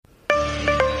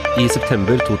I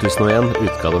september 2001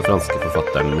 utga den franske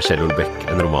forfatteren Michel Houellebecq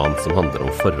en roman som handler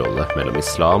om forholdet mellom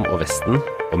islam og Vesten,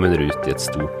 og munner ut i et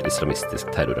stort islamistisk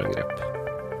terrorangrep.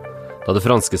 Da det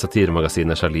franske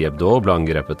satiremagasinet Charlie Hebdo ble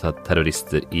angrepet av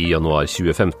terrorister i januar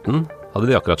 2015, hadde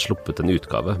de akkurat sluppet en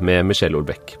utgave med Michel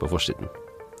Houellebecq på forsiden.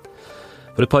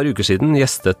 For et par uker siden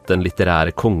gjestet den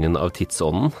litterære kongen av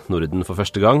tidsånden Norden for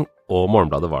første gang, og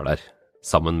Morgenbladet var der,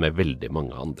 sammen med veldig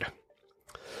mange andre.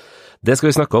 Det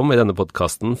skal vi snakke om i denne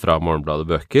podcasten fra Morgenbladet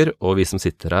Bøker, og vi som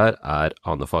sitter her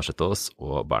Ane Farsetås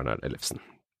og Bernhard Ellefsen.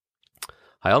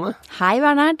 Hei, Ane. Hei,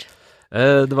 Bernhard.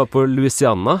 Det var på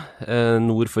Louisiana,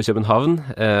 nord for København,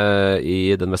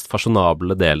 i den mest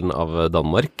fasjonable delen av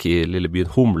Danmark, i lille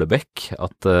byen Humlebæk,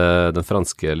 at den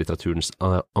franske litteraturens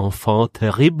enfant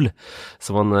terrible,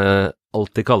 som han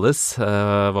alltid kalles,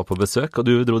 var på besøk, og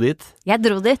du dro dit? Jeg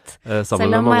dro dit. Sammen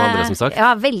med mange andre, som sagt.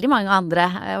 Ja, veldig mange andre,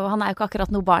 og han jo ikke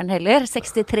akkurat noe barn heller,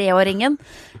 63-åringen,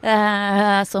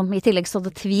 som i tillegg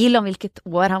sådde tvil om hvilket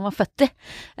år han var født i,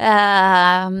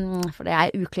 for det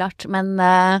uklart, men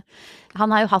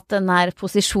han har jo hatt den her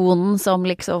posisjonen som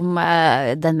liksom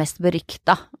den mest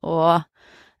berykta og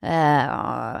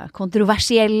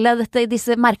kontroversielle,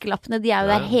 disse merkelappene, de jo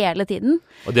der hele tiden.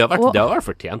 Og det har vært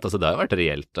fortjent, altså det har vært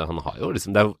reelt. Han har jo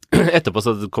liksom, etterpå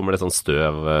så kommer det sånn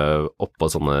støv opp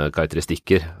og sånne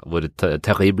karakteristikker, hvor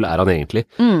terrible han egentlig.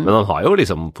 Men han har jo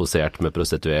liksom posert med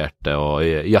prostituerte og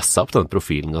jassa opp den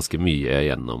profilen ganske mye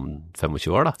gjennom 25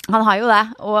 år da. Han har jo det,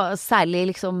 og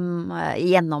særlig liksom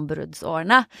i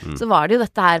gjennombruddsårene, så var det jo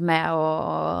dette her med å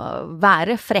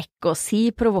være frekk og si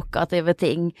provokative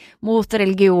ting mot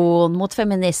religion, mot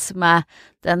feminisme,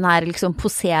 den her liksom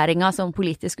poseringa som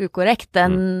politisk ukorrekt,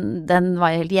 den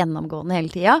var helt gjennomgående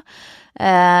hele tida.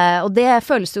 Og det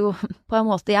føles jo på en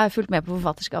måte, jeg har fulgt med på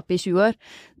forfatterskapet i 20 år,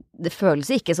 det føles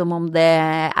ikke som om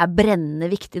det brennende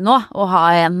viktig nå å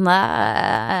ha en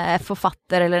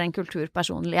forfatter eller en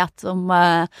kulturpersonlighet som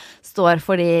står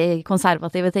for de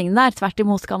konservative tingene der. Tvert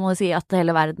imot kan man si at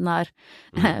hele verden har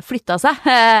flyttet seg,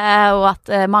 og at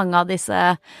mange av disse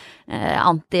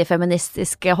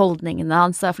antifeministiske holdningene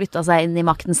hans har flyttet seg inn i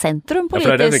maktens sentrum politisk.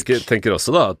 Ja, for jeg tenker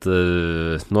også da at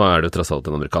nå det jo tross alt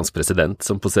en amerikansk president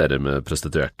som poserer med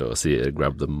prostituerte og sier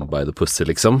 'grab them by the pussy',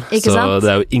 liksom. Ikke sant? Så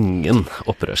det jo ingen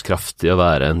opprørskraft i å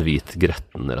være en hvit,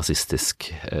 gretten,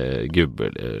 rasistisk gubbe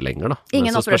lenger da.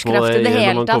 Ingen opprørskraft i det hele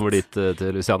tatt. Når man kommer dit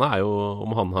til Louisiana jo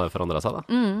om han har forandret seg da.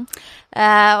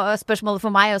 Og spørsmålet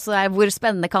for meg også hvor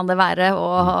spennende kan det være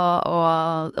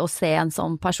å se en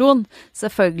sånn person.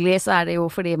 Selvfølgelig så det jo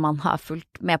fordi man har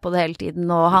fulgt med på det hele tiden,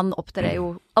 og han opptrer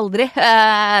jo aldri,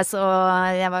 så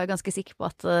jeg var jo ganske sikker på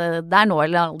at det nå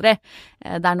eller aldri.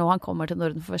 Det nå han kommer til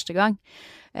Norden for første gang.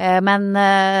 Men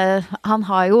han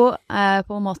har jo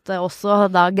på en måte også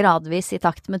da gradvis i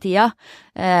takt med tida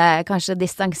kanskje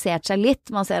distansert seg litt.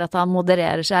 Man ser at han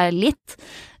modererer seg litt.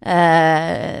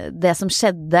 Det som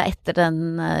skjedde etter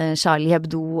den Charlie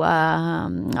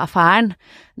Hebdo-affæren,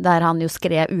 der han jo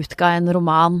utga en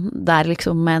roman der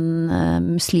liksom en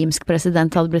muslimsk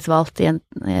president hadde blitt valgt i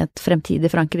et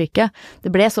fremtidig Frankrike.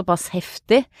 Det ble såpass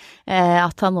heftig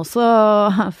at han også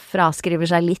fraskriver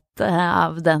seg litt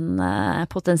av den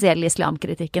potensielle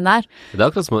islamkritikken der. Det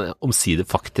akkurat som omsider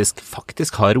faktisk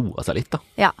har roet seg litt da.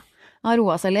 Ja, han har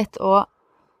roet seg litt, og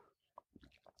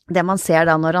det man ser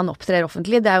da når han opptrer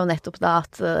offentlig, det jo nettopp da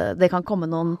at det kan komme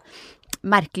noen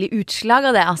merkelige utslag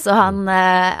av det. Altså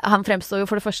han fremstår jo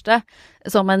for det første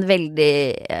som en veldig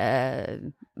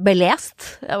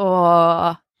belest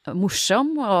og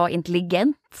morsom og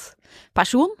intelligent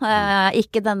person.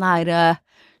 Ikke den her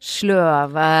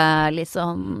sløve, litt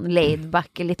sånn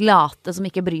laid-back, litt late som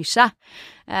ikke bryr seg.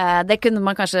 Det kunne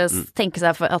man kanskje tenke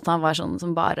seg for at han var sånn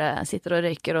som bare sitter og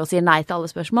røyker og sier nei til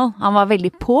alle spørsmål. Han var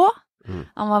veldig på.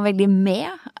 Han var veldig med,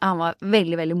 han var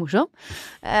veldig, veldig morsom,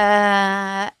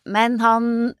 men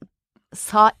han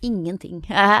sa ingenting,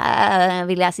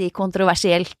 vil jeg si,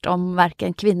 kontroversielt om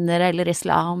hverken kvinner eller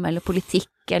islam eller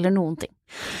politikk eller noen ting.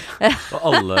 Og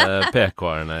alle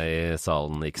PK-erne i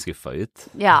salen gikk skuffet ut?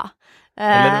 Ja.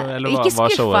 Eller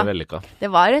var showet vellykka? Det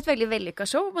var et veldig vellykka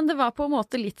show, men det var på en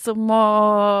måte litt som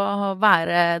å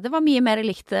være, det var mye mer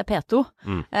likt P2,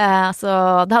 så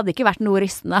det hadde ikke vært noe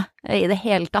rystende i det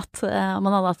hele tatt. Man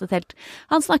hadde hatt et helt,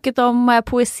 han snakket om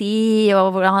poesi,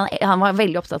 og han var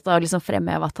veldig opptatt av å liksom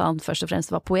fremheve at han først og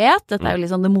fremst var poet. Dette jo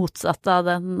liksom det motsatte av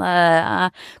den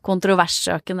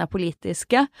kontroverssøkende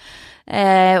politiske,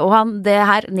 og det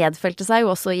her nedfelte seg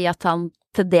jo også i at han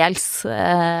til dels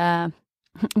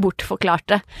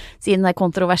bortforklarte sine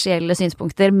kontroversielle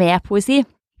synspunkter med poesi.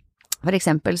 For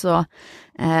eksempel så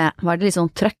var det litt sånn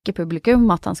trøkk i publikum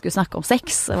at han skulle snakke om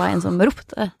sex. Det var en som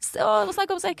ropte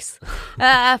snakke om sex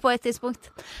på et tidspunkt.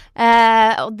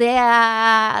 Og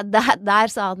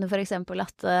der sa han for eksempel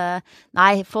at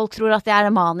nei, folk tror at jeg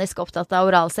er manisk opptatt av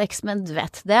oralsex, men du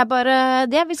vet, det er bare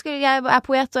det jeg er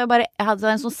poet, og jeg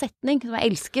hadde en sånn setning som jeg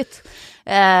elsket,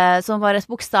 som var et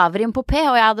bokstavrim på P,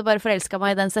 og jeg hadde bare forelsket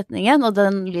meg i den setningen, og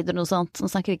den lyder noe sånt, nå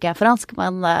snakker ikke jeg fransk,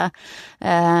 men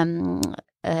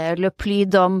le plus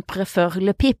d'homme préfère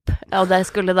le pipe, og det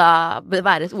skulle da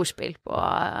være et ordspill på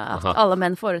at alle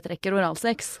menn foretrekker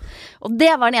oralsex. Og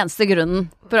det var den eneste grunnen,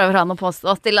 prøver han å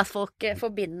påstå, til at folk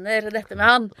forbinder dette med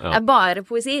han. Det er bare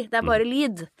poesi, det er bare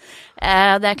lyd.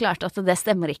 Det er klart at det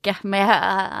stemmer ikke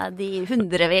med de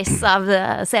hundrevis av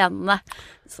scenene.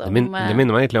 Det minner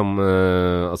meg egentlig om,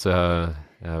 altså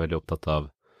jeg er veldig opptatt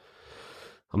av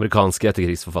amerikanske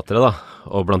etterkrigsforfattere da,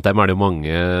 og blant dem er det jo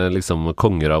mange liksom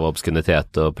konger av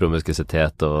obskunitet og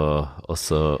promiskuitet og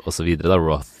så videre da,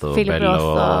 Roth og Philip Bell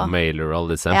Roth og Mailer og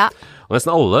alle disse. Ja. Og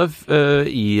nesten alle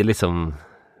i liksom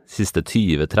siste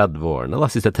 20-30 årene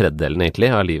da, siste tredjedelen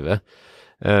egentlig av livet,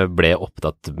 ble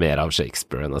opptatt mer av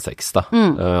Shakespeare enn av sex da.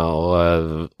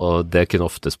 Og det kunne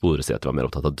ofte spores i at de var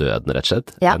mer opptatt av døden rett og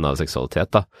slett, enn av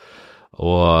seksualitet da.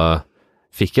 Og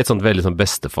fikk et sånt veldig sånn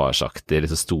bestefarsaktig,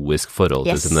 liksom stoisk forhold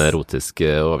til sine erotiske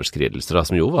overskridelser, da,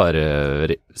 som jo var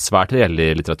svært reelle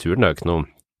i litteraturen. Det er jo ikke noe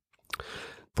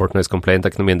Portnoy's Complaint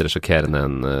er ikke noe mindre sjokkerende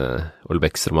enn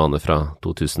Houellebecqs romaner fra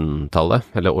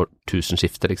 2000-tallet, eller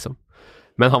årtusenskiftet liksom.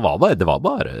 Men det var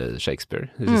bare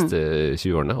Shakespeare de siste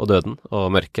 20 årene, og døden,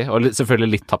 og mørket, og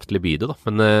selvfølgelig litt tapt libido da,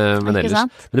 men ellers.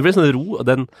 Men det ble sånn ro, og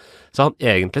så han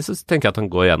egentlig så tenker jeg at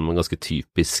han går gjennom en ganske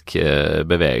typisk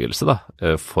bevegelse da,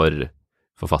 for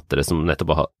forfattere som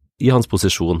nettopp har, i hans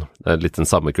posisjon, det er litt den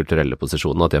samme kulturelle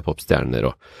posisjonen, at de er popstjerner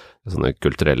og sånne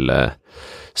kulturelle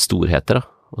storheter da,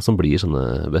 og som blir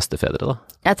sånne bestefedre da.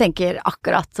 Jeg tenker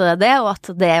akkurat det, og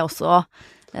at det også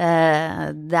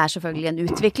det er selvfølgelig en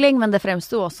utvikling, men det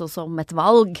fremstod også som et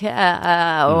valg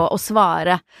å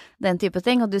svare den type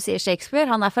ting. Og du sier Shakespeare,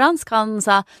 han er fransk, han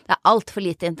sa det er alt for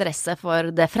lite interesse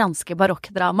for det franske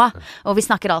barokkdrama, og vi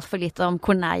snakker alt for lite om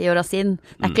Corneille og Racine.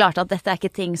 Det er klart at dette er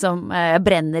ikke ting som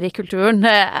brenner i kulturen.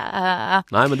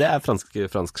 Nei, men det er fransk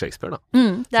Shakespeare da.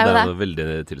 Det er jo en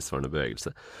veldig tilsvarende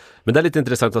bevegelse. Men det er litt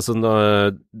interessant, altså,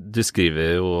 du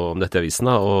skriver jo om dette i avisen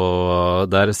da, og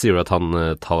der sier du at han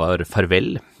tar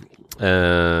farvel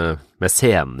med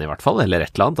scenen i hvert fall, eller et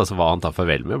eller annet, altså hva han tar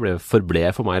farvel med, forble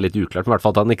for meg litt uklart, men i hvert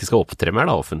fall at han ikke skal opptre mer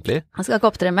da, offentlig. Han skal ikke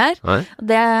opptre mer.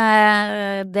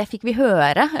 Det fikk vi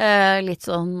høre litt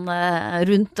sånn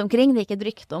rundt omkring, det gikk et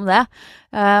rykte om det.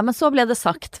 Men så ble det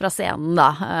sagt fra scenen da,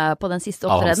 på den siste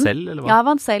opptreden. Av han selv, eller hva? Ja, av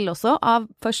han selv også,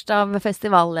 først av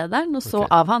festivallederen, og så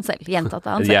av han selv, gjentatt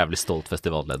av han selv. En jævlig stolt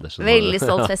festivalleder. Veldig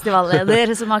stolt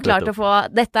festivalleder, som har klart å få,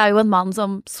 dette er jo en mann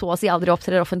som så å si aldri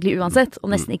opptrer offentlig uansett,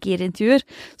 og nesten ikke gir intervjuer,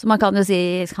 så man kan jo si,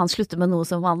 han slutter med noe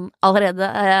som han allerede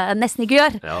nesten ikke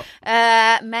gjør. Ja.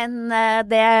 Men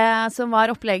det som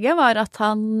var opplegget var at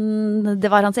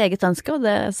det var hans eget ønske, og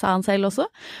det sa han selv også.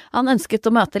 Han ønsket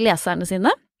å møte leserne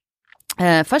sine,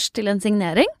 først til en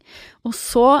signering, og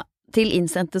så til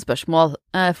innsendte spørsmål.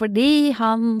 Fordi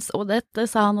og dette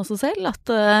sa han også selv, at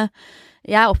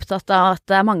jeg er opptatt av at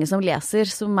det er mange som leser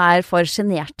som er for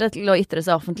generte til å ytre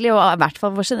seg offentlig, og i hvert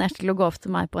fall for genert til å gå opp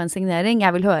til meg på en signering.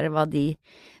 Jeg vil høre hva de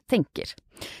tenker.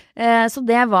 Så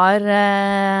det var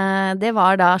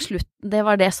da slutt, det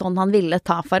var det sånn han ville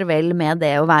ta farvel med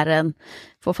det å være en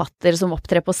forfatter som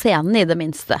opptrer på scenen i det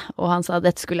minste, og han sa at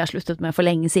dette skulle jeg sluttet med for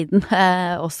lenge siden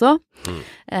også.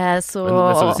 Men så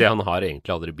vil si, han har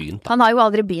egentlig aldri begynt? Han har jo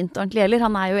aldri begynt ordentlig heller,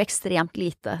 han er jo ekstremt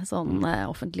lite sånn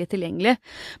offentlig tilgjengelig,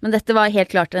 men dette var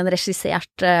helt klart en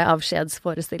regissert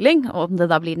avskjedsforestilling, og om det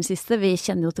da blir den siste, vi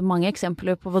kjenner jo til mange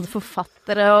eksempler på både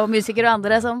forfattere og musikere og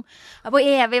andre som er på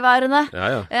evigvarende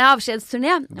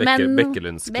avskjedsturné.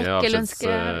 Bekkelundske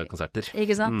avskjedskonserter.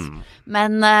 Ikke sant?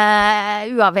 Men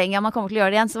uavhengig av man kommer til å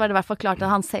gjøre det igjen, så var det i hvert fall klart at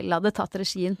han selv hadde tatt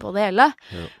regien på det hele.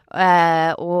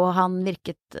 Og han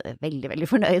virket veldig, veldig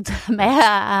fornøyd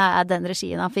med den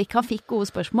regien han fikk. Han fikk gode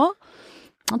spørsmål.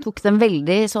 Han tok dem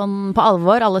veldig sånn på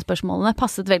alvor, alle spørsmålene.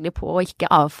 Passet veldig på å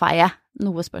ikke avfeie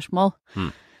noe spørsmål.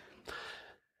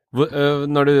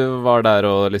 Når du var der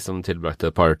og liksom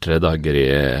tilbrakte et par-tre dager i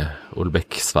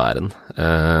Houellebecq-sfæren,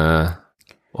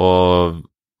 og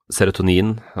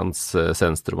Serotonin, hans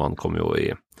seneste roman, kom jo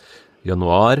i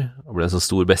januar, og ble en så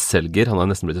stor bestselger. Han har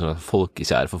nesten blitt en sånn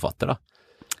folkekjær forfatter da.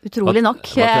 Utrolig nok.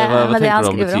 Hva tenker du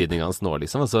om betydningen hans nå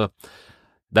liksom? Altså,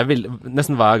 det er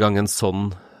nesten hver gang en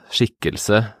sånn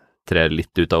skikkelse trer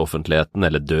litt ut av offentligheten,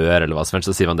 eller dør, eller hva som helst,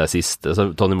 så sier man det siste.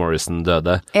 Så Toni Morrison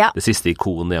døde, det siste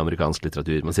ikonet i amerikansk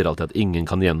litteratur. Man sier alltid at ingen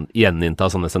kan gjeninnta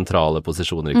sånne sentrale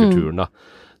posisjoner i kulturen, da,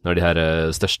 når de her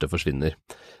største forsvinner.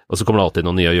 Og så kommer det alltid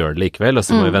noen nye å gjøre det likevel, og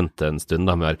så må vi vente en stund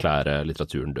da, med å erklære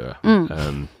litteraturen død.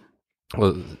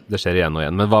 Og det skjer igjen og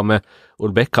igjen. Men hva med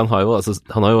Houellebecq? Han har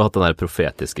jo hatt den der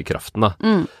profetiske kraften, da,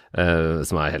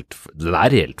 som den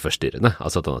er helt forstyrrende.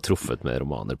 Altså at han har truffet med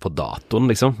romaner på datoen,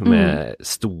 liksom, med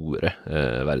store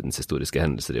verdenshistoriske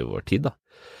hendelser i vår tid, da.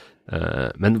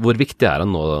 Men hvor viktig er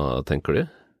han nå, tenker du?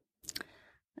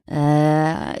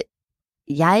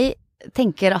 Jeg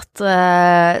tenker at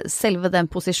selve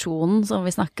den posisjonen som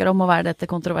vi snakker om, å være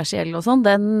dette kontroversielle og sånn,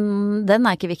 den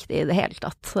er ikke viktig i det hele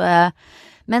tatt.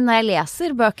 Men når jeg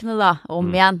leser bøkene da, om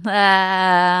igjen,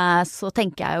 så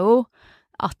tenker jeg jo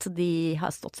at de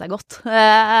har stått seg godt,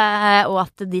 og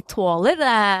at de tåler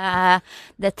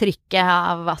det trykket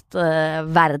av at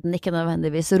verden ikke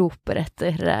nødvendigvis roper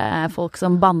etter folk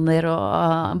som banner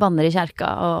i kjerka.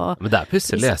 Men det er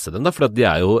pussig å lese dem da, for de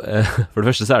er jo, for det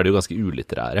første så er de jo ganske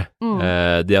ulitterære.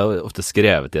 De er jo ofte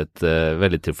skrevet i et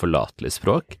veldig tilforlatelig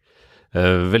språk,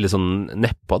 veldig sånn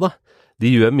neppa da. De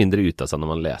gjør mindre ut av seg når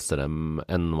man leser dem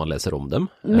enn når man leser om dem.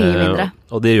 Mye mindre.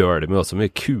 Og det gjør dem jo også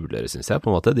mye kulere, synes jeg, på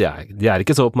en måte. De er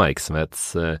ikke så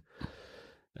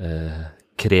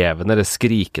krevende eller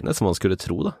skrikende som man skulle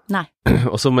tro, da. Nei.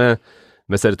 Og så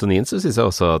med serotonin så synes jeg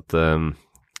også at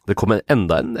det kommer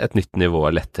enda et nytt nivå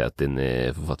av letthet inn i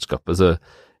forfatterskapet. Så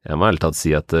jeg må ærlig talt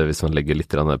si at hvis man legger litt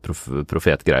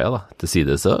profetgreia da, til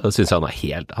side, så synes jeg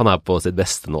han er på sitt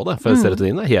beste nå, da. For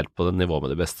serotonin er helt på det nivået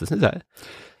med det beste, synes jeg.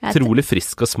 Trolig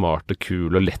frisk og smart og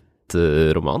kul og lett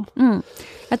roman.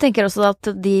 Jeg tenker også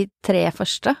at de 3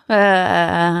 første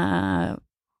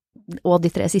og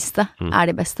de 3 siste er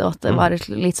de beste, og at det var et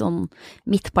litt sånn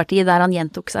midtparti der han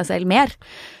gjentok seg selv mer,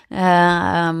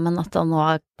 men at han nå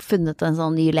har funnet en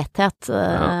sånn ny letthet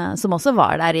som også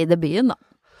var der i debuten da.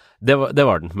 Det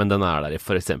var den, men den er der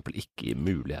for eksempel ikke i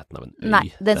muligheten av en øy. Nei,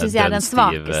 den synes jeg er den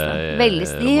svakeste. Veldig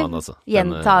stiv, roman, altså.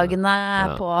 Gjentagende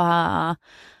på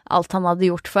alt han hadde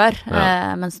gjort før,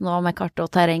 mens nå med kartet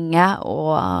og terrenget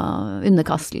og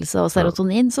underkastelse og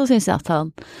serotonin, så synes jeg at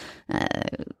han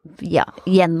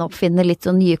gjenoppfinner litt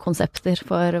sånn nye konsepter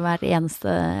for hver eneste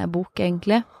bok,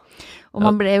 egentlig. Og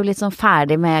man ble jo litt sånn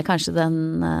ferdig med kanskje den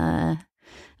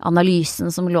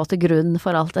analysen som lå til grunn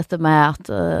for alt dette med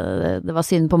at det var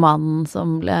synd på mannen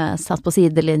som ble satt på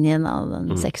sidelinjen av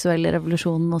den seksuelle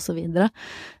revolusjonen og så videre.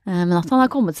 Men at han har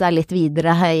kommet seg litt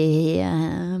videre i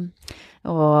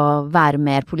å være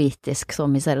mer politisk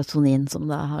som i serotonin, som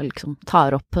da liksom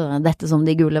tar opp dette som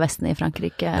de gule vestene i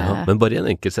Frankrike. Ja, men bare i en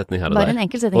enkel setning her og der.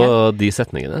 Og de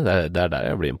setningene, det er der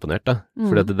jeg blir imponert da.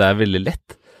 For det er veldig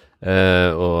lett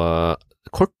og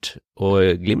kort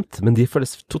og glimt, men de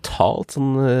føles totalt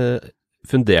sånn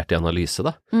fundert i analyse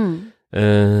da.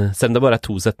 Selv om det bare er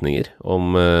 2 setninger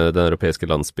om den europeiske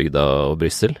landsbygda og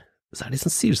Bryssel, så er de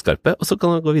sånn sylskarpe, og så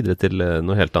kan man gå videre til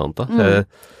noe helt annet da.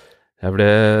 Jeg ble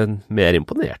mer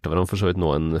imponert over han for så vidt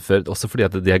nå enn før, også fordi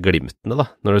at de er glimtene da.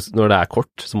 Når det er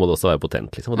kort, så må det også være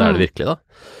potent liksom, og det er det virkelig da.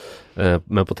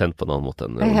 Men potent på en annen måte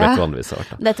enn Houellebecq vanligvis har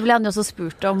vært da. Dette ble han jo også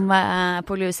spurt om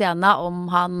på Louisiana, om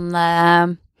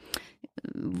han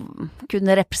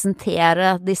kunne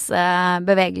representere disse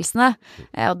bevegelsene,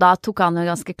 og da tok han jo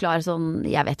ganske klar sånn,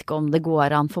 jeg vet ikke om det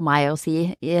går an for meg å si,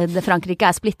 Frankrike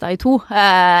er splittet i 2,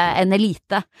 en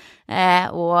elite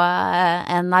og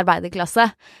en arbeiderklasse.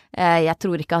 Jeg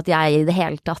tror ikke at jeg i det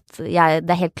hele tatt, det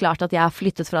er helt klart at jeg har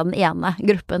flyttet fra den ene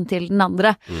gruppen til den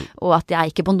andre, og at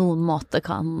jeg ikke på noen måte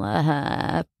kan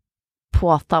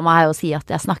påta meg å si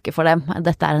at jeg snakker for dem.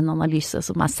 Dette er en analyse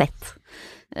som er sett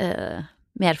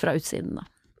mer fra utsiden da.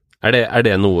 Er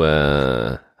det noe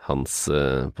hans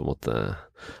på en måte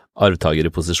arvtager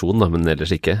i posisjon da, men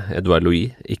ellers ikke, Edouard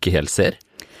Louis, ikke helt ser?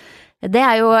 Det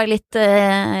er jo litt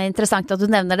interessant at du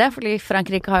nevner det, fordi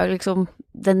Frankrike har jo liksom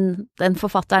den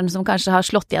forfatteren som kanskje har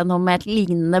slått gjennom med et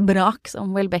lignende brak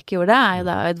som Houellebecq gjorde, er jo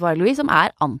da Edouard Louis, som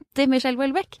er anti-Michel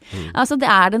Houellebecq. Altså det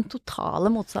er den totale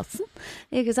motsatsen,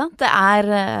 ikke sant?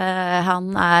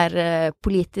 Han er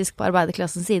politisk på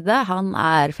arbeiderklassens side, han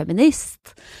er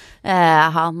feminist,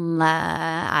 han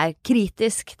er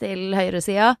kritisk til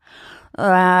høyresida,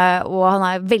 og han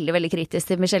er veldig, veldig kritisk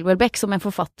til Michel Houellebecq som en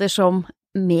forfatter som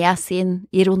med sin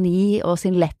ironi og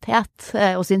sin letthet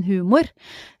og sin humor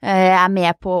er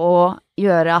med på å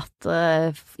gjøre at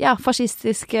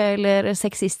fascistiske eller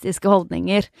sexistiske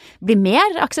holdninger blir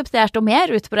mer akseptert og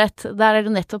mer utbredt. Der er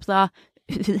det nettopp da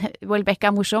Houellebecq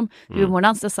morsom, humoren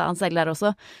hans, det sa han selv der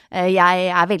også.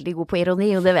 Jeg veldig god på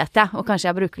ironi, og det vet jeg, og kanskje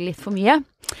jeg bruker litt for mye.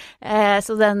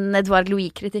 Så den Edouard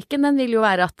Louis-kritikken, den vil jo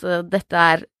være at dette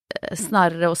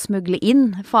snarere å smugle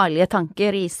inn farlige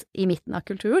tanker i midten av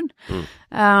kulturen.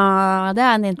 Det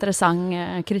en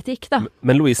interessant kritikk, da.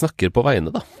 Men Louis snakker på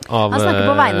vegne, da, av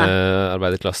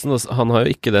arbeiderklassen, og han har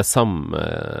jo ikke det samme...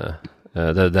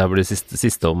 Det har blitt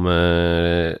siste om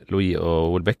Louis og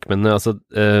Houellebecq, men altså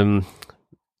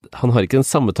han har ikke den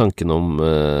samme tanken om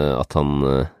at han,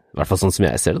 i hvert fall sånn som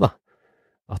jeg ser det da,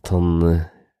 at han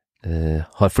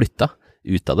har flyttet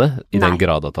ut av det, i den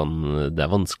grad at det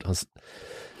vanskelig.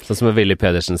 Sånn som Willy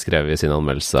Pedersen skrev i sin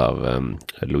anmeldelse av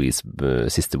Louis'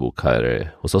 siste bok her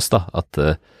hos oss da, at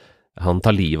han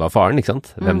tar livet av faren, ikke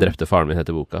sant? Hvem drepte faren min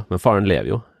heter boka, men faren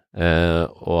lever jo,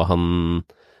 og han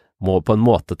må på en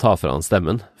måte ta fra han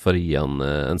stemmen for å gi han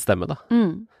en stemme, da.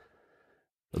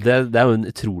 Det jo en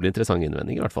utrolig interessant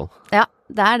innvending, i hvert fall. Ja,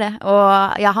 det det.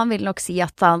 Og ja, han vil nok si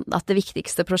at det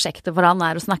viktigste prosjektet for han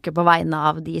å snakke på vegne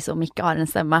av de som ikke har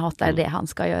en stemme, at det det han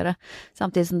skal gjøre.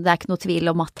 Samtidig som det ikke noe tvil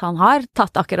om at han har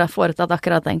foretatt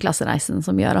akkurat den klassereisen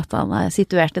som gjør at han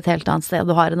situert et helt annet sted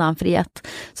og har en annen frihet.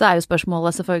 Så jo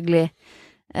spørsmålet selvfølgelig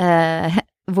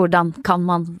hvordan kan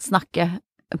man snakke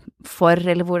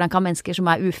eller hvordan kan mennesker som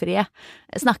ufrie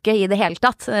snakke i det hele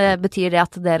tatt? Betyr det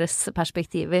at deres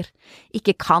perspektiver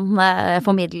ikke kan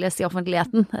formidles i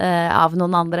offentligheten av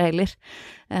noen andre heller?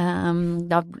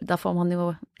 Da får man jo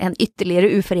en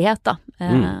ytterligere ufrihet, da.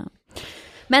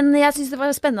 Men jeg synes det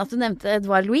var spennende at du nevnte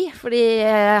Edouard Louis, fordi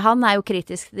han jo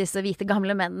kritisk til disse hvite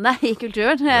gamle mennene i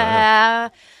kulturen.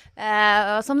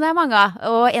 Som det mange av.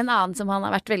 Og en annen som han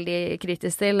har vært veldig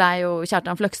kritisk til jo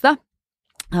Kjartan Fløgstad.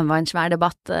 Det var en svær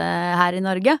debatt her i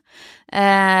Norge,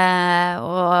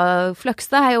 og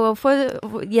Fløgstad jo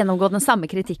gjennomgått den samme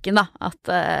kritikken da, at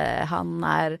han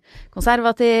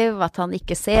konservativ, at han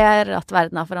ikke ser, at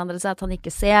verden har forandret seg, at han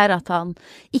ikke ser, at han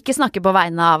ikke snakker på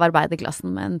vegne av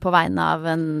arbeiderklassen, men på vegne av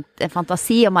en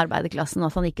fantasi om arbeiderklassen,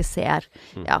 at han ikke ser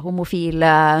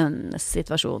homofile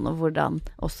situasjon, og hvordan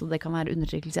også det kan være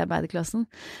undertrykkelse i arbeiderklassen.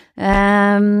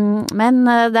 Men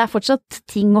det fortsatt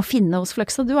ting å finne hos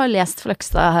Fløgstad. Du har lest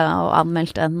Fløgstad og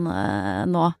anmeldt den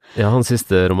nå. Ja, hans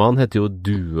siste roman heter jo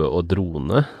Due og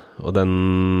drone, og den,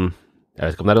 jeg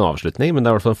vet ikke om det en avslutning, men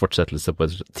det i hvert fall en fortsettelse på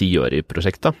et 10-årig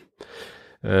prosjekt da,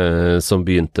 som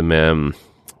begynte med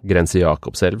Grense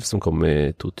Jakobselv, som kom i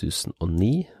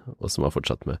 2009, og som har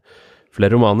fortsatt med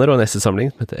flere romaner og en essaysamling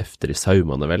som heter Efter i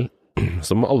saumane vel,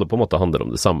 som alle på en måte handler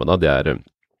om det samme da. Jeg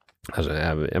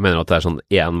mener at det sånn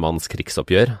enmanns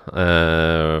krigsoppgjør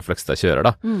Fløgstad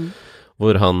kjører da,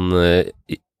 hvor han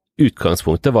i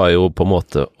utgangspunktet var jo på en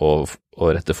måte å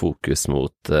rette fokus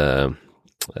mot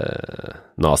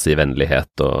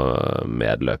nazivennlighet og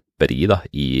medløperi da,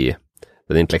 i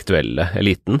den intellektuelle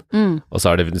eliten, og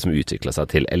så har det liksom utviklet seg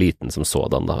til eliten som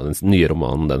sådan da. Den nye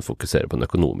romanen, den fokuserer på den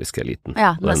økonomiske eliten.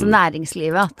 Ja, altså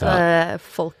næringslivet, at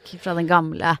folk fra den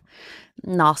gamle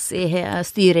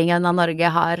nazi-styringen av Norge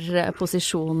har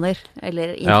posisjoner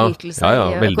eller innflytelse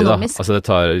økonomisk. Da. Altså det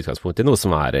tar utgangspunkt i noe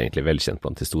som egentlig velkjent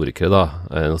blant historikere da,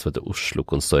 noe som heter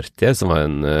Oslo-konsortiet, som var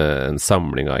en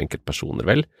samling av enkeltpersoner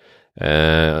vel,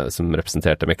 som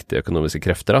representerte mektige økonomiske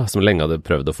krefter da, som lenge hadde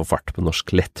prøvd å få fart på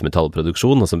norsk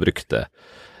lettmetallproduksjon, og som brukte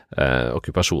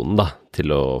okkupasjonen da,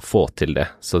 til å få til det.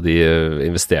 Så de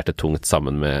investerte tungt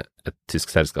sammen med et tysk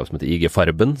selskap som heter IG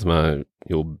Farben, som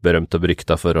jo berømt og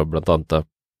berykta for å blant annet ha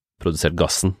produsert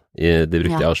gassen de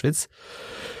brukte i Auschwitz,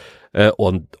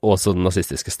 og også den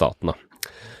nazistiske staten da.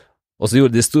 Og så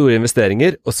gjorde de store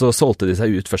investeringer, og så solgte de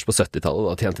seg ut først på 70-tallet, og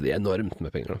da tjente de enormt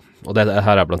med penger da. Og det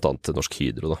her blant annet Norsk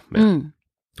Hydro da, med.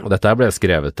 Og dette ble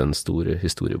skrevet en stor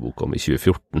historiebok om i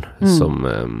 2014, som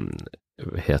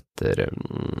heter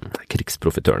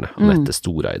Krigsprofitørene, Anette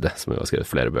Storeide, som har skrevet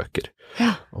flere bøker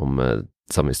om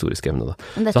samme historiske emne da.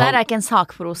 Men dette ikke en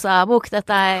sakprosa-bok,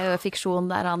 dette jo fiksjon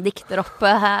der han dikter opp.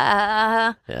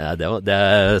 Ja,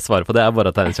 svaret på det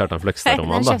bare at det en Kjartan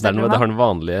Fløgstad-roman da. Det har den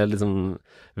vanlige liksom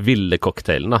ville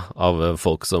cocktailen da, av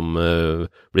folk som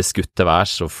blir skutt til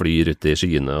værs og flyr ut i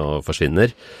skyene og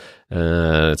forsvinner.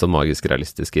 Et sånn magisk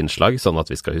realistisk innslag, sånn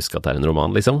at vi skal huske at det en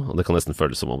roman liksom, og det kan nesten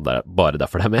føles som om det bare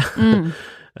derfor det med.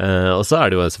 Og så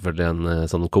det jo selvfølgelig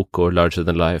en sånn koko larger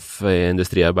than life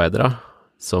industriarbeidere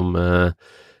som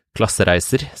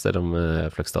klassereiser, selv om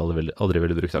Fløgstad aldri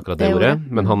ville brukt akkurat det ordet,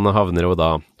 men han havner jo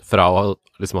da fra å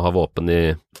liksom ha våpen i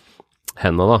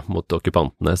hendene da, mot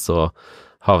okkupantene, så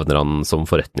havner han som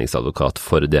forretningsadvokat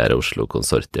for de her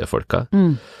Oslo-konsortiefolka.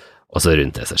 Og så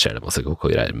rundt det så skjer det masse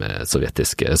koko-greier med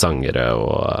sovjetiske sangere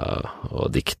og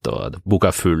dikt, og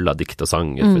boka full av dikt og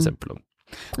sanger, for eksempel.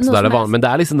 Så det men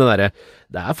det liksom det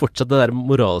fortsatt det der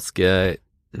moralske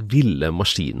ville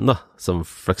maskinen da, som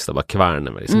Fløgstad bare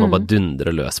kverner med, liksom, han bare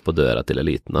dundrer løs på døra til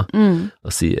eliten da,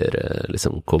 og sier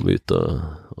liksom, kom ut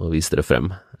og vis dere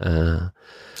frem.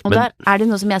 Og der det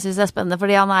noe som jeg synes spennende,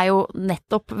 fordi han jo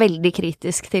nettopp veldig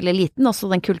kritisk til eliten, også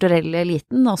den kulturelle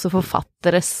eliten, også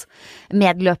forfatteres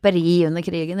medløperi under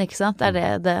krigen, ikke sant?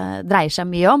 Det dreier seg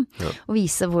mye om, å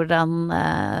vise hvordan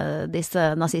disse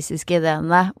nazistiske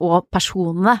ideene og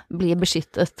personene blir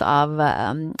beskyttet av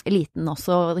eliten,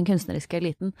 også den kunstneriske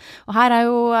eliten. Og her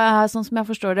jo, sånn som jeg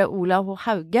forstår det, Olav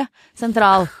Hauge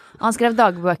sentral. Han skrev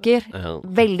dagbøker,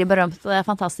 veldig berømte,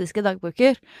 fantastiske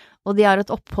dagbøker, og de har et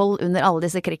opphold under alle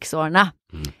disse krigsårene.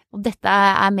 Og dette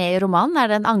med i romanen.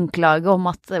 Det en anklage om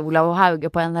at Olav Hauge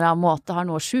på en eller annen måte har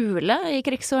noe å skjule i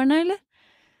krigsårene, eller?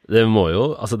 Det må jo,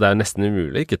 altså det nesten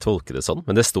umulig ikke tolke det sånn,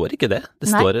 men det står ikke det.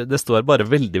 Det står bare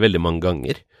veldig, veldig mange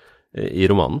ganger i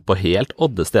romanen, på helt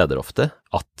odde steder ofte,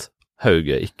 at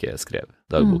Hauge ikke skrev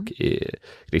dagbok i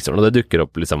krigsårene. Og det dukker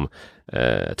opp liksom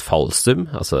et falsum,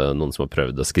 altså noen som har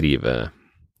prøvd å skrive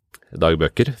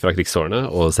dagbøker fra krigsårene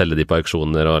og selge de på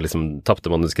auksjoner og liksom tappte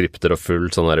manuskripter og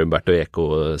fullt sånn der Umberto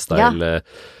Eco-style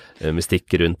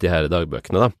mystikk rundt de her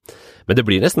dagbøkene da. Men det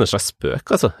blir nesten en slags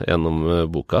spøk altså, gjennom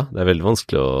boka. Det veldig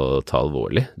vanskelig å ta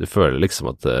alvorlig. Du føler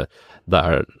liksom at det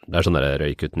sånn der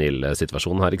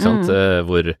røykutnil-situasjon her, ikke sant?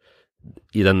 Hvor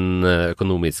i den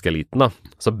økonomiske eliten da,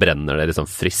 så brenner det liksom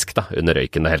frisk da, under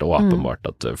røyken. Det helt åpenbart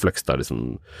at Fløgstad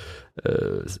liksom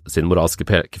sin moralske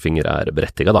pekefinger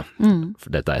berettiget da.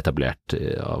 For dette etablert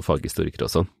av faghistorikere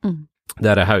også.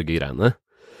 Det Hauge-greiene.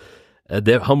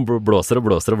 Han blåser og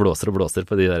blåser og blåser og blåser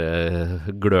på de der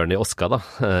glørne i oska da.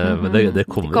 Men det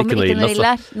kommer ikke noe inn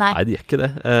altså. Nei, det gjør ikke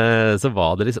det. Så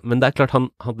var det liksom, men det klart,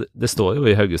 det står jo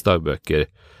i Hauges dagbøker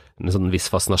en sånn viss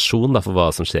fascinasjon da, for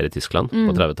hva som skjer i Tyskland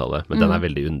på 30-tallet, men den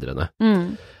veldig undrende.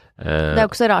 Det jo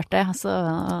ikke så rart det. Altså.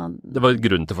 Det var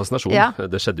grunn til fascinasjon,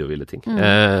 det skjedde jo ville ting.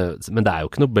 Men det jo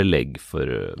ikke noe belegg for,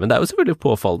 men det jo selvfølgelig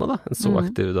påfallende da, en så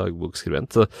aktiv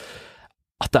dagbokskribent. Så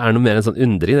at det noe mer en sånn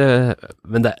undring,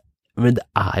 men det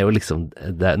jo liksom,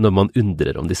 når man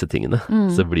undrer om disse tingene,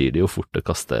 så blir det jo fort å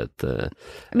kaste et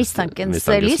mistankens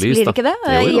lys, blir det ikke det?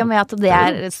 I og med at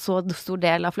det så stor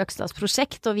del av Fløgstads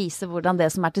prosjekt, å vise hvordan det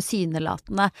som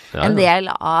tilsynelatende en del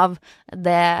av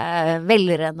det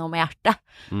velrenommerte,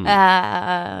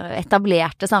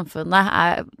 etablerte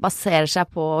samfunnet baserer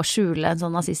seg på å skjule en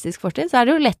sånn nazistisk fortid, så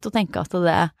det jo lett å tenke at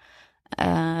det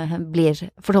blir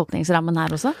fortolkningsrammen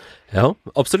her også? Ja,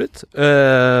 absolutt.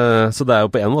 Så det jo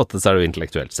på en måte så det jo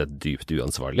intellektuelt sett dypt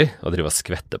uansvarlig å drive og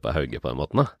skvette på Hauge på den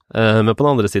måten. Men på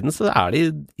den andre siden så det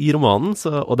i romanen,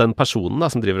 og den personen da,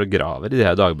 som driver og graver i de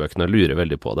her dagbøkene og lurer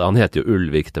veldig på det, han heter jo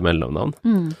Ulvik til mellomnavn,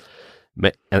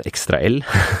 med en ekstra L,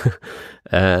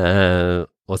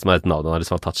 og som et navn han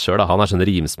liksom har tatt selv. Han sånn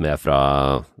rimsmed fra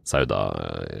Sauda,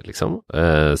 liksom,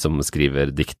 som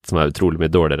skriver dikt som utrolig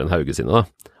mye dårligere enn Hauge sine da.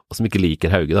 Og som ikke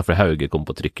liker Hauge da, for Hauge kom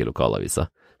på trykk i lokalavisa.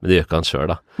 Men det gjør ikke han selv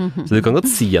da. Så du kan godt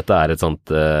si at det et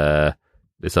sånt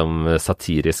liksom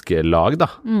satirisk lag da,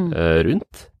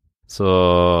 rundt. Så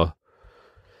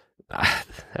nei,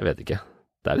 jeg vet ikke.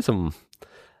 Det liksom,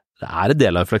 det en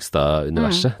del av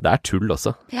Fløgstad-universet. Det tull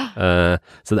også.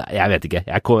 Så jeg vet ikke.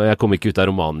 Jeg kom ikke ut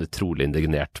av romanen utrolig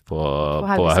indignert på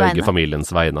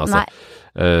Hauge-familiens vegne. Altså.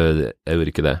 Jeg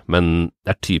gjorde ikke det. Men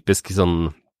det typisk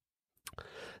sånn.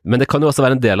 Men det kan jo også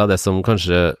være en del av det som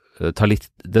kanskje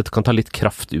det kan ta litt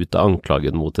kraft ut av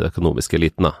anklagen mot det økonomiske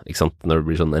eliten, da, ikke sant? Når det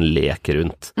blir sånn en lek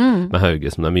rundt med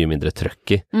Hauge som det mye mindre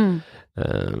trøkk i.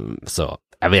 Så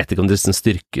jeg vet ikke om det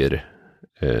styrker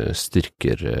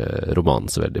romanen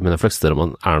så veldig, men den fleste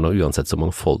romanen nå uansett så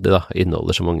mangfoldig da,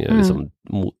 inneholder så mange liksom,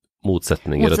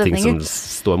 motsetninger og ting som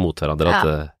står mot hverandre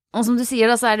at og som du sier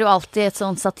da, så det jo alltid et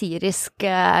sånn satirisk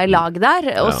lag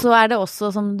der, og så det også,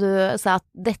 som du sa, at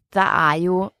dette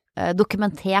jo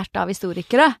dokumentert av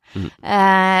historikere,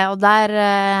 og der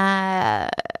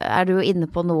du jo inne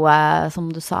på noe, som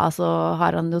du sa, så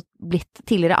har han jo blitt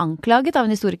tidligere anklaget av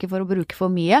en historiker for å bruke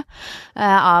for mye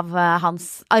av hans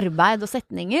arbeid og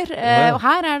setninger, og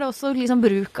her det også liksom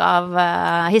bruk av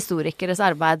historikeres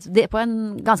arbeid på en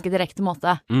ganske direkte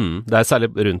måte. Det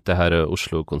særlig rundt det her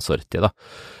Oslo-konsortiet da.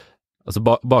 Altså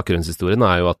bakgrunnshistorien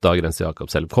jo at da Grense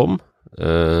Jakob selv kom,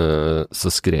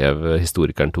 så skrev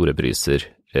historikeren Tore Bryser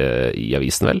i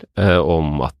avisen vel,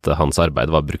 om at hans arbeid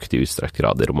var brukt i utstrakt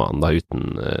grad i romanen da,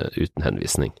 uten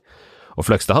henvisning. Og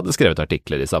Fløgstad hadde skrevet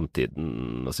artikler i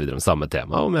samtiden og så videre om samme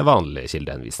tema, og med vanlige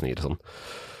kildehenvisninger og sånn.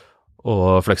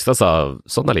 Og Fløgstad sa,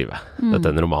 sånn livet, dette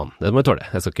en roman, det må jeg tåle,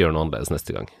 jeg skal ikke gjøre noe annerledes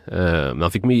neste gang. Men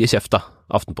han fikk mye kjeft da,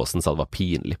 Aftenposten sa det var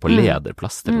pinlig, på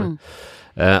lederplass til og med.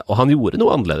 Og han gjorde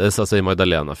noe annerledes, altså i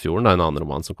Magdalenafjorden, en annen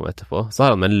roman som kom etterpå, så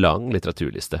har han med en lang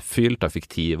litteraturliste, fylt av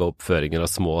fiktive oppføringer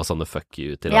og små sånne fuck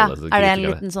you til alle. Ja, det en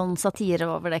liten sånn satire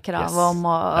over det kravet om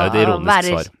å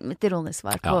være et ironisk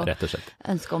svar på rett og slett.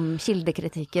 Ønske om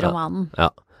kildekritikk i romanen. Ja.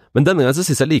 Men denne gangen så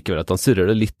synes jeg likevel at han surrer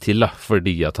det litt til da,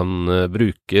 fordi at han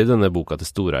bruker denne boka til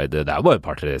Storeide, det jo bare et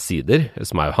par-tre sider,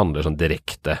 som handler sånn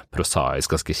direkte,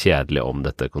 prosaisk, ganske kjedelig om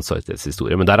dette konsortiets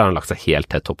historie, men der har han lagt seg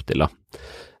helt tett opp til da.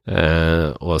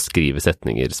 Og skrive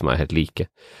setninger som helt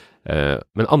like.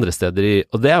 Men andre steder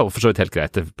og det jo for så vidt helt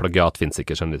greit, plagiat finnes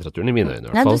ikke i skjønnlitteraturen i mine øyne i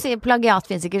hvert fall. Nei, du sier plagiat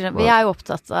finnes ikke, vi jo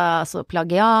opptatt av altså,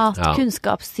 plagiat,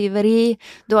 kunnskapstyveri,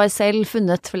 du har selv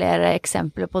funnet flere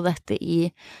eksempler på dette i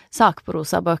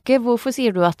sakprosabøker, hvorfor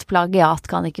sier du at plagiat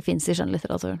kan ikke finnes i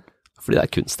skjønnlitteraturen? Fordi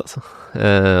det kunst, altså.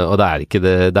 Og det ikke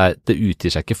det utgir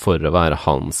seg ikke for å være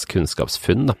hans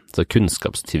kunnskapsfunn, da. Så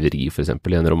kunnskapstyveri, for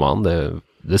eksempel, i en roman,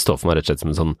 det står for meg rett og slett som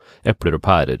en sånn epler og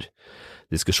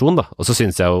pærer-diskusjon, da. Og så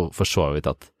synes jeg jo for så vidt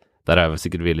at, der jeg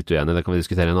sikkert vi litt uenige, det kan vi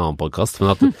diskutere i en annen podcast,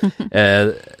 men at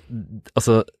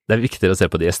altså, det viktigere å se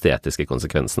på de estetiske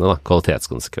konsekvensene, da,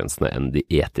 kvalitetskonsekvensene, enn de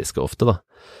etiske ofte, da.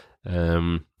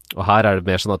 Og her det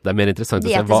mer sånn at det mer interessant å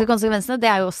se hva... De etiske konsekvensene, det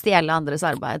jo å stjele andres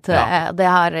arbeid. Det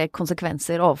har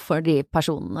konsekvenser overfor de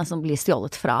personene som blir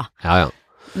stjålet fra. Ja.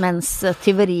 Mens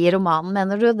tyveri i romanen,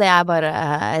 mener du, det bare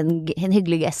en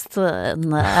hyggelig gest?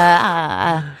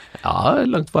 Ja,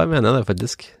 langt på jeg mener det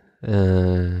faktisk.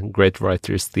 Great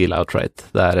writers steal outright.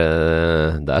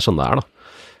 Det sånn det da.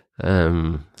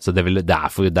 Så det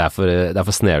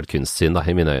for snevert kunstsyn da,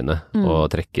 i mine øyne å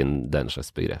trekke inn den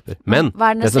slags begreper. Men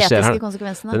hva den estetiske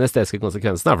konsekvensen? Den estetiske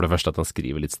konsekvensen for det første at han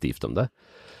skriver litt stivt om det.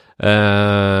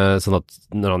 Sånn at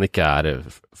når han ikke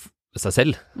seg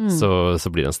selv,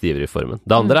 så blir han stivere i formen.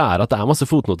 Det andre at det masse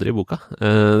fotnoter i boka.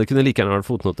 Det kunne like gjerne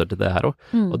vært fotnoter til det her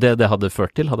også. Og det hadde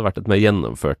ført til, hadde vært et mer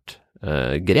gjennomført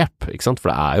grep, ikke sant? For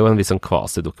det jo en viss sånn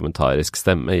kvasi-dokumentarisk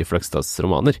stemme i Fløgstads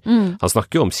romaner. Han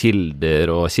snakker jo om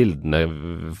kilder, og kildene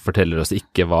forteller oss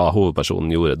ikke hva hovedpersonen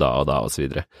gjorde da og da, og så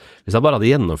videre. Hvis han bare hadde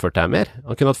gjennomført det mer,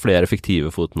 han kunne hatt flere fiktive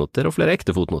fotnoter og flere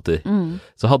ekte fotnoter.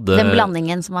 Så hadde... Den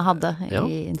blandingen som han hadde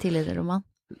i en tidligere roman.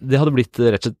 Det hadde blitt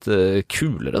rett og slett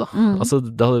kulere, da. Altså,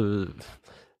 det hadde...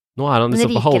 Nå han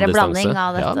liksom på halvdistanse.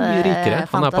 Mye rikere.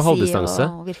 Han på halvdistanse.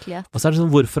 Og så det sånn,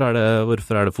 hvorfor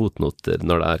det fotnoter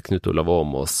når det Knut Olav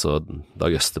Åmås og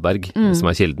Dag Østerberg som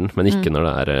kilden, men ikke når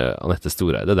det Anette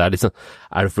Storeide. Det liksom,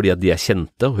 det fordi at de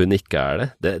kjente, og hun ikke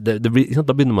det? Det blir,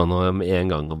 da begynner man med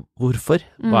en gang om hvorfor?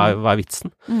 Hva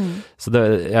vitsen? Så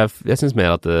jeg synes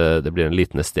mer at det blir en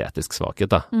liten estetisk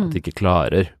svakhet, da. At de ikke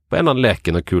klarer på en eller annen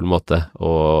leken og kul måte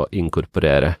å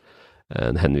inkorporere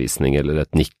en henvisning eller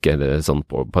et nikk eller sånn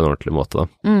på en ordentlig måte da.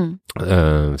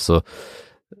 Så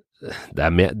det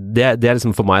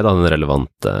liksom for meg da den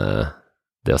relevante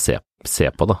det å se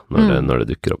på da når det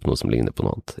dukker opp noe som ligner på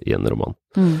noe annet i en roman.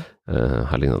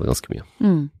 Her ligner det ganske mye.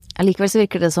 Likevel så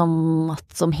virker det som at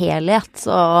som helhet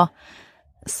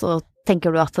så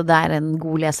tenker du at det en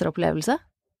god leseropplevelse?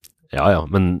 Ja,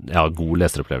 men god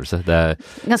leseropplevelse.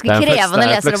 Ganske krevende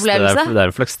leseropplevelse. Det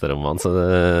en Fløgstad-roman,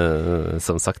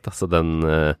 som sagt. Da. Så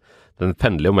den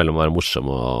pendler jo mellom å være morsom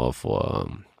og få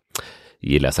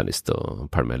gi leseren lyst til å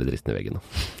pælme hele dritten i veggen.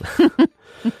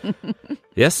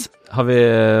 Yes, har vi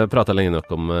pratet lenge nok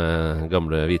om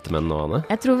gamle hvite menn og Anne?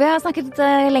 Jeg tror vi har snakket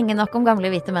lenge nok om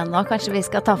gamle hvite menn nå. Kanskje vi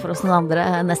skal ta for oss noen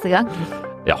andre neste gang?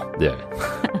 Ja, det gjør vi.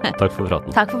 Takk for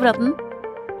praten. Takk for praten.